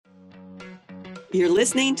You're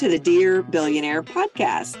listening to the Dear Billionaire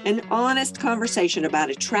podcast, an honest conversation about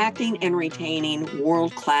attracting and retaining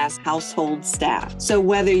world-class household staff. So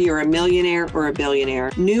whether you're a millionaire or a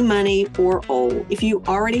billionaire, new money or old, if you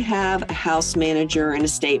already have a house manager, an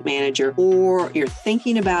estate manager, or you're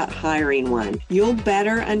thinking about hiring one, you'll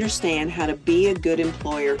better understand how to be a good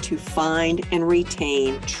employer to find and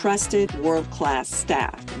retain trusted world-class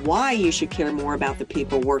staff, why you should care more about the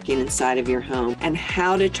people working inside of your home, and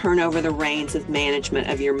how to turn over the reins of management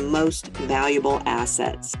of your most valuable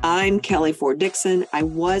assets. I'm Kelly Ford Dixon. I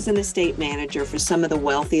was an estate manager for some of the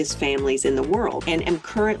wealthiest families in the world and am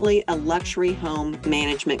currently a luxury home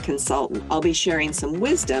management consultant. I'll be sharing some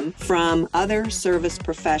wisdom from other service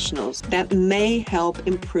professionals that may help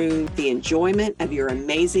improve the enjoyment of your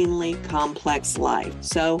amazingly complex life.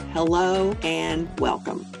 So hello and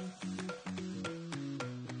welcome.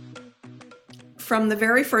 From the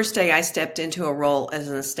very first day I stepped into a role as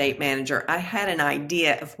an estate manager, I had an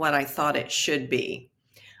idea of what I thought it should be.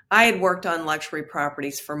 I had worked on luxury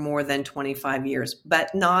properties for more than 25 years,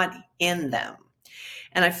 but not in them.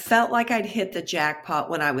 And I felt like I'd hit the jackpot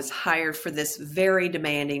when I was hired for this very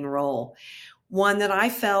demanding role, one that I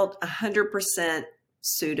felt 100%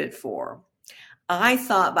 suited for. I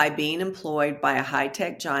thought by being employed by a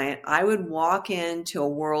high-tech giant, I would walk into a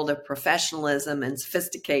world of professionalism and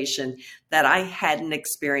sophistication that I hadn't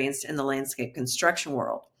experienced in the landscape construction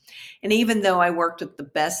world. And even though I worked with the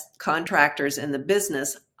best contractors in the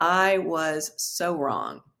business, I was so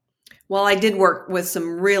wrong. While I did work with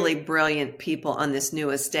some really brilliant people on this new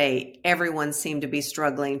estate, everyone seemed to be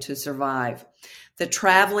struggling to survive. The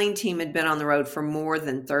traveling team had been on the road for more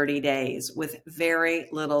than 30 days with very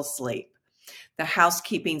little sleep. The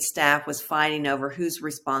housekeeping staff was fighting over whose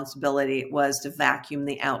responsibility it was to vacuum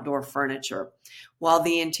the outdoor furniture, while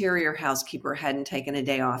the interior housekeeper hadn't taken a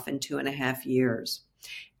day off in 2.5 years.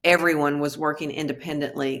 Everyone was working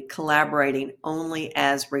independently, collaborating only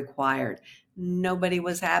as required. Nobody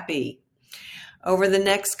was happy. Over the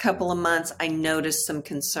next couple of months, I noticed some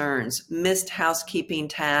concerns: missed housekeeping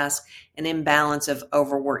tasks, an imbalance of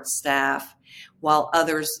overworked staff, while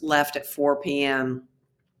others left at 4 p.m.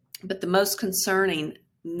 But the most concerning,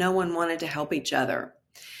 no one wanted to help each other.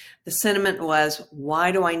 The sentiment was,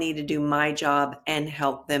 why do I need to do my job and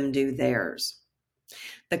help them do theirs?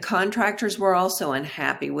 The contractors were also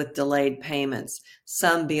unhappy with delayed payments,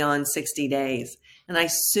 some beyond 60 days, and I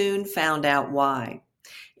soon found out why.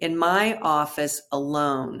 In my office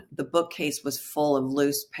alone, the bookcase was full of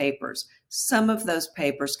loose papers. Some of those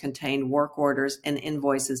papers contained work orders and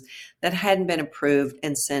invoices that hadn't been approved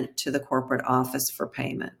and sent to the corporate office for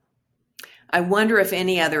payment. I wonder if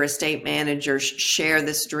any other estate managers share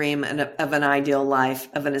this dream of an ideal life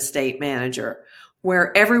of an estate manager,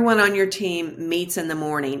 where everyone on your team meets in the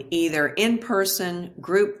morning, either in person,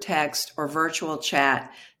 group text, or virtual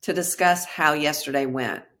chat, to discuss how yesterday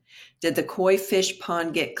went. Did the koi fish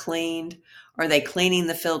pond get cleaned? Are they cleaning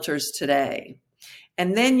the filters today?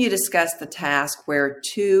 And then you discuss the task where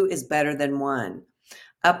 2 is better than 1.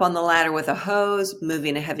 Up on the ladder with a hose,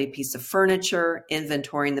 moving a heavy piece of furniture,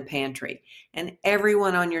 inventorying the pantry, and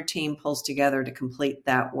everyone on your team pulls together to complete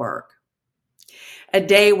that work. A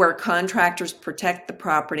day where contractors protect the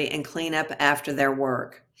property and clean up after their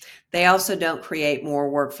work. They also don't create more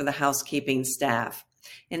work for the housekeeping staff.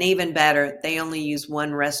 And even better, they only use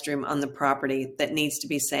one restroom on the property that needs to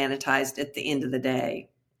be sanitized at the end of the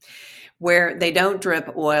day. Where they don't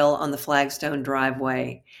drip oil on the flagstone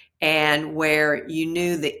driveway, and where you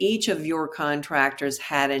knew that each of your contractors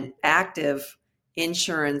had an active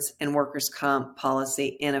insurance and workers' comp policy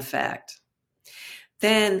in effect.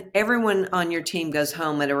 Then everyone on your team goes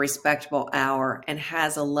home at a respectable hour and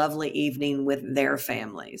has a lovely evening with their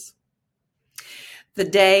families. The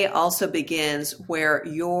day also begins where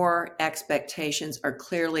your expectations are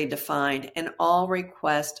clearly defined and all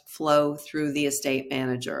requests flow through the estate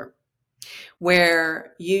manager,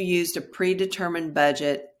 where you used a predetermined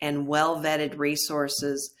budget and well-vetted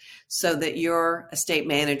resources so that your estate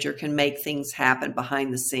manager can make things happen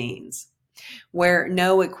behind the scenes, where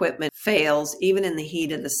no equipment fails, even in the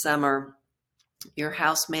heat of the summer. Your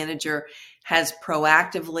house manager has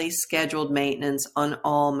proactively scheduled maintenance on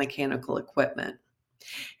all mechanical equipment,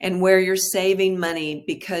 and where you're saving money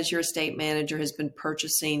because your estate manager has been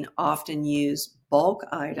purchasing often used bulk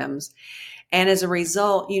items. And as a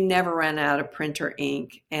result, you never run out of printer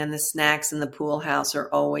ink, and the snacks in the pool house are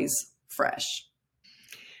always fresh.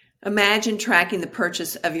 Imagine tracking the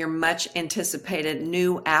purchase of your much anticipated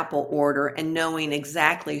new Apple order and knowing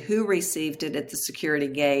exactly who received it at the security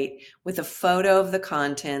gate with a photo of the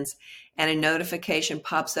contents, and a notification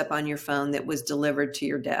pops up on your phone that was delivered to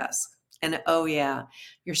your desk. And oh yeah,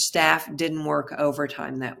 your staff didn't work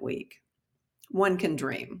overtime that week. One can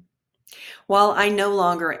dream. While I no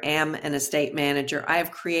longer am an estate manager, I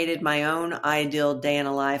have created my own ideal day in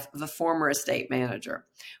the life of a former estate manager,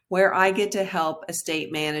 where I get to help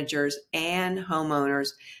estate managers and homeowners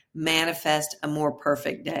manifest a more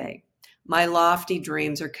perfect day. My lofty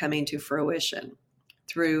dreams are coming to fruition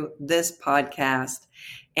through this podcast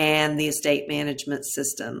and the estate management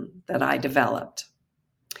system that I developed.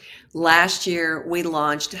 Last year, we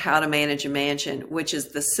launched How to Manage a Mansion, which is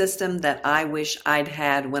the system that I wish I'd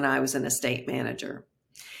had when I was an estate manager.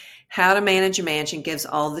 How to Manage a Mansion gives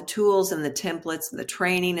all the tools and the templates, the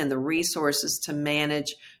training and the resources to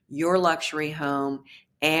manage your luxury home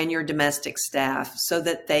and your domestic staff so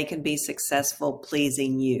that they can be successful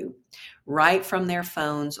pleasing you, right from their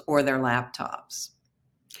phones or their laptops.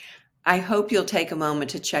 I hope you'll take a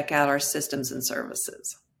moment to check out our systems and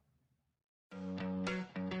services.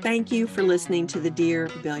 Thank you for listening to the Dear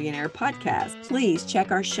Billionaire podcast. Please check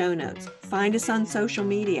our show notes, find us on social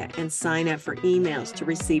media, and sign up for emails to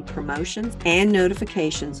receive promotions and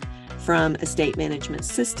notifications from estate management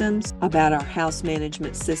systems about our house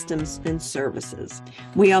management systems and services.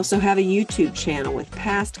 We also have a YouTube channel with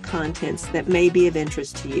past contents that may be of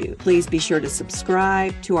interest to you. Please be sure to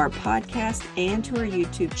subscribe to our podcast and to our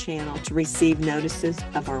YouTube channel to receive notices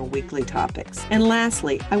of our weekly topics. And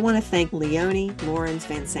lastly, I want to thank Leonie Lawrence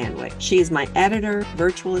Van Sandwick. She is my editor,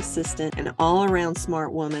 virtual assistant, and all-around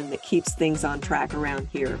smart woman that keeps things on track around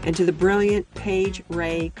here. And to the brilliant Paige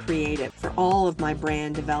Ray Creative for all of my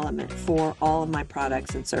brand development for all of my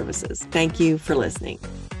products and services. Thank you for listening.